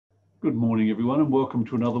Good morning, everyone, and welcome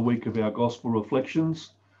to another week of our Gospel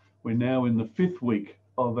Reflections. We're now in the 5th week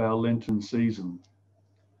of our Lenten season.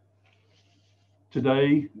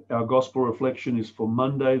 Today, our Gospel Reflection is for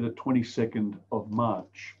Monday, the 22nd of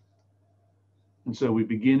March. And so we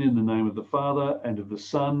begin in the name of the Father, and of the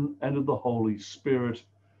Son, and of the Holy Spirit.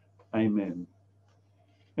 Amen.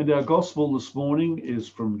 And our Gospel this morning is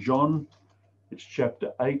from John. It's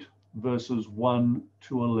chapter 8, verses 1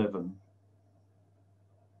 to 11.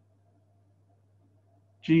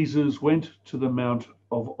 Jesus went to the Mount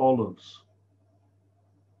of Olives.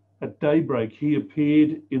 At daybreak, he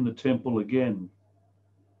appeared in the temple again.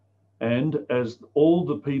 And as all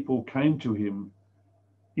the people came to him,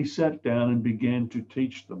 he sat down and began to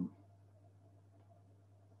teach them.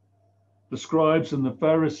 The scribes and the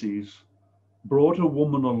Pharisees brought a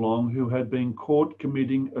woman along who had been caught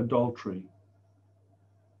committing adultery.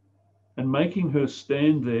 And making her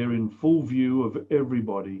stand there in full view of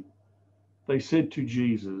everybody, they said to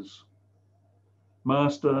Jesus,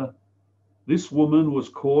 "Master, this woman was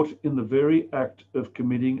caught in the very act of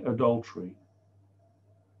committing adultery.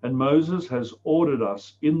 And Moses has ordered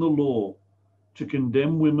us in the law to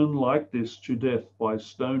condemn women like this to death by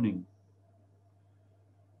stoning.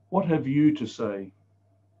 What have you to say?"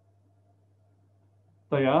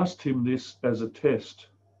 They asked him this as a test,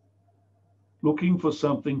 looking for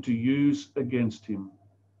something to use against him.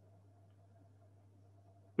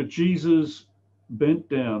 But Jesus bent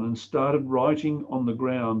down and started writing on the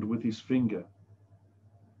ground with his finger.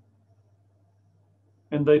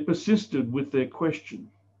 And they persisted with their question.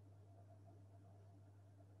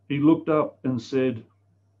 He looked up and said,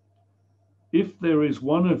 "If there is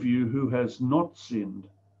one of you who has not sinned,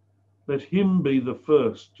 let him be the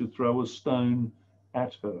first to throw a stone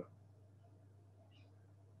at her."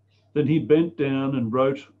 Then he bent down and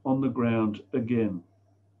wrote on the ground again.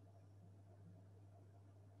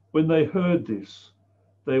 When they heard this,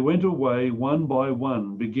 they went away one by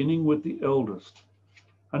one, beginning with the eldest,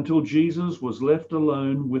 until Jesus was left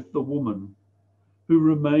alone with the woman, who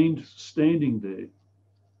remained standing there.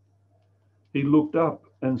 He looked up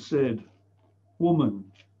and said,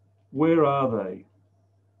 "Woman, where are they?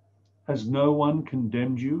 Has no one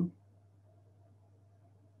condemned you?"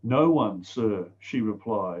 "No one, sir," she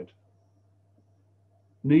replied.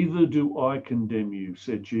 "Neither do I condemn you,"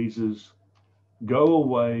 said Jesus. "Go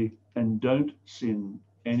away and don't sin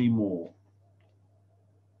anymore."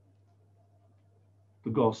 The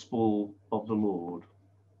Gospel of the Lord.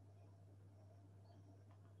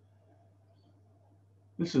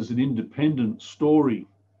 This is an independent story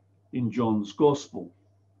in John's Gospel,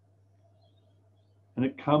 and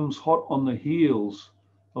it comes hot on the heels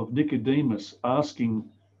of Nicodemus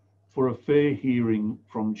asking for a fair hearing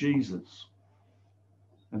from Jesus.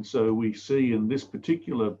 And so we see in this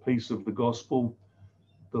particular piece of the Gospel,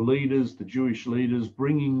 the Jewish leaders,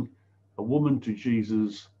 bringing a woman to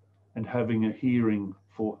Jesus and having a hearing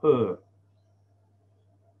for her.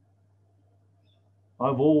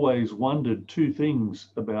 I've always wondered two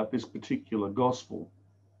things about this particular Gospel.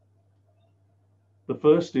 The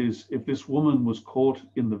first is, if this woman was caught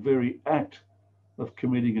in the very act of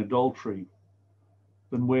committing adultery,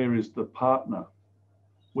 then where is the partner?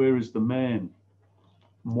 Where is the man?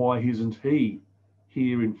 Why isn't he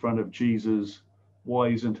here in front of Jesus? Why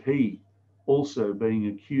isn't he also being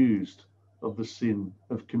accused of the sin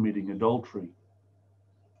of committing adultery?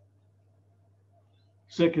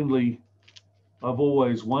 Secondly, I've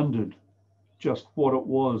always wondered just what it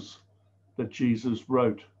was that Jesus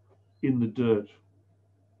wrote in the dirt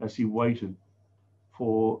as he waited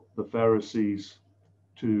for the Pharisees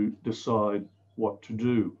to decide what to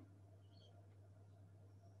do.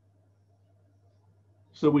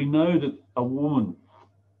 So we know that a woman,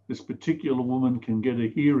 this particular woman, can get a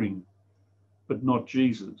hearing, but not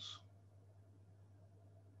Jesus.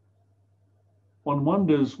 One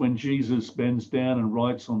wonders when Jesus bends down and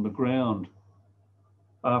writes on the ground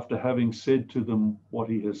after having said to them what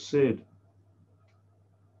he has said,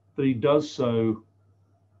 that he does so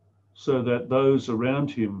that those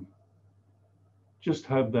around him just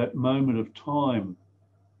have that moment of time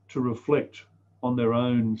to reflect on their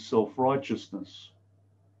own self-righteousness.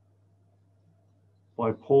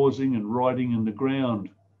 By pausing and writing in the ground,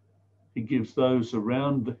 he gives those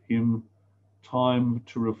around him time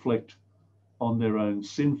to reflect on their own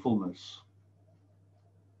sinfulness.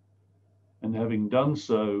 And having done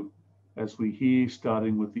so, as we hear,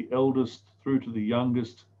 starting with the eldest through to the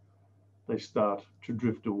youngest, they start to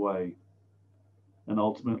drift away. And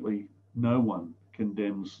ultimately, no one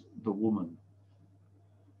condemns the woman.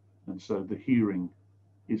 And so the hearing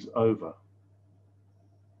is over.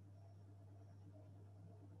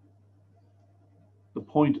 The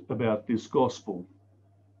point about this gospel,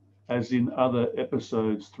 as in other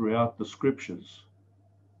episodes throughout the scriptures,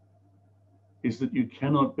 is that you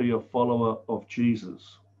cannot be a follower of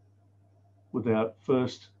Jesus without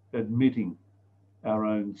first admitting our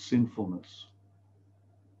own sinfulness.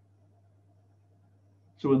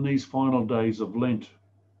 So in these final days of Lent,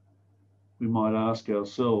 we might ask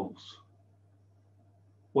ourselves,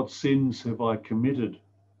 what sins have I committed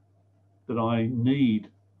that I need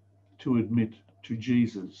to admit to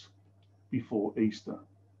Jesus before Easter?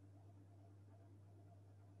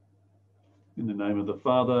 In the name of the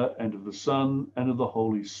Father, and of the Son, and of the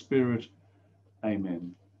Holy Spirit.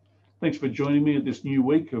 Amen. Thanks for joining me at this new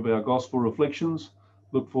week of our Gospel Reflections.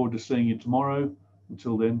 Look forward to seeing you tomorrow.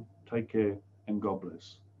 Until then, take care and God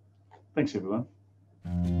bless. Thanks, everyone.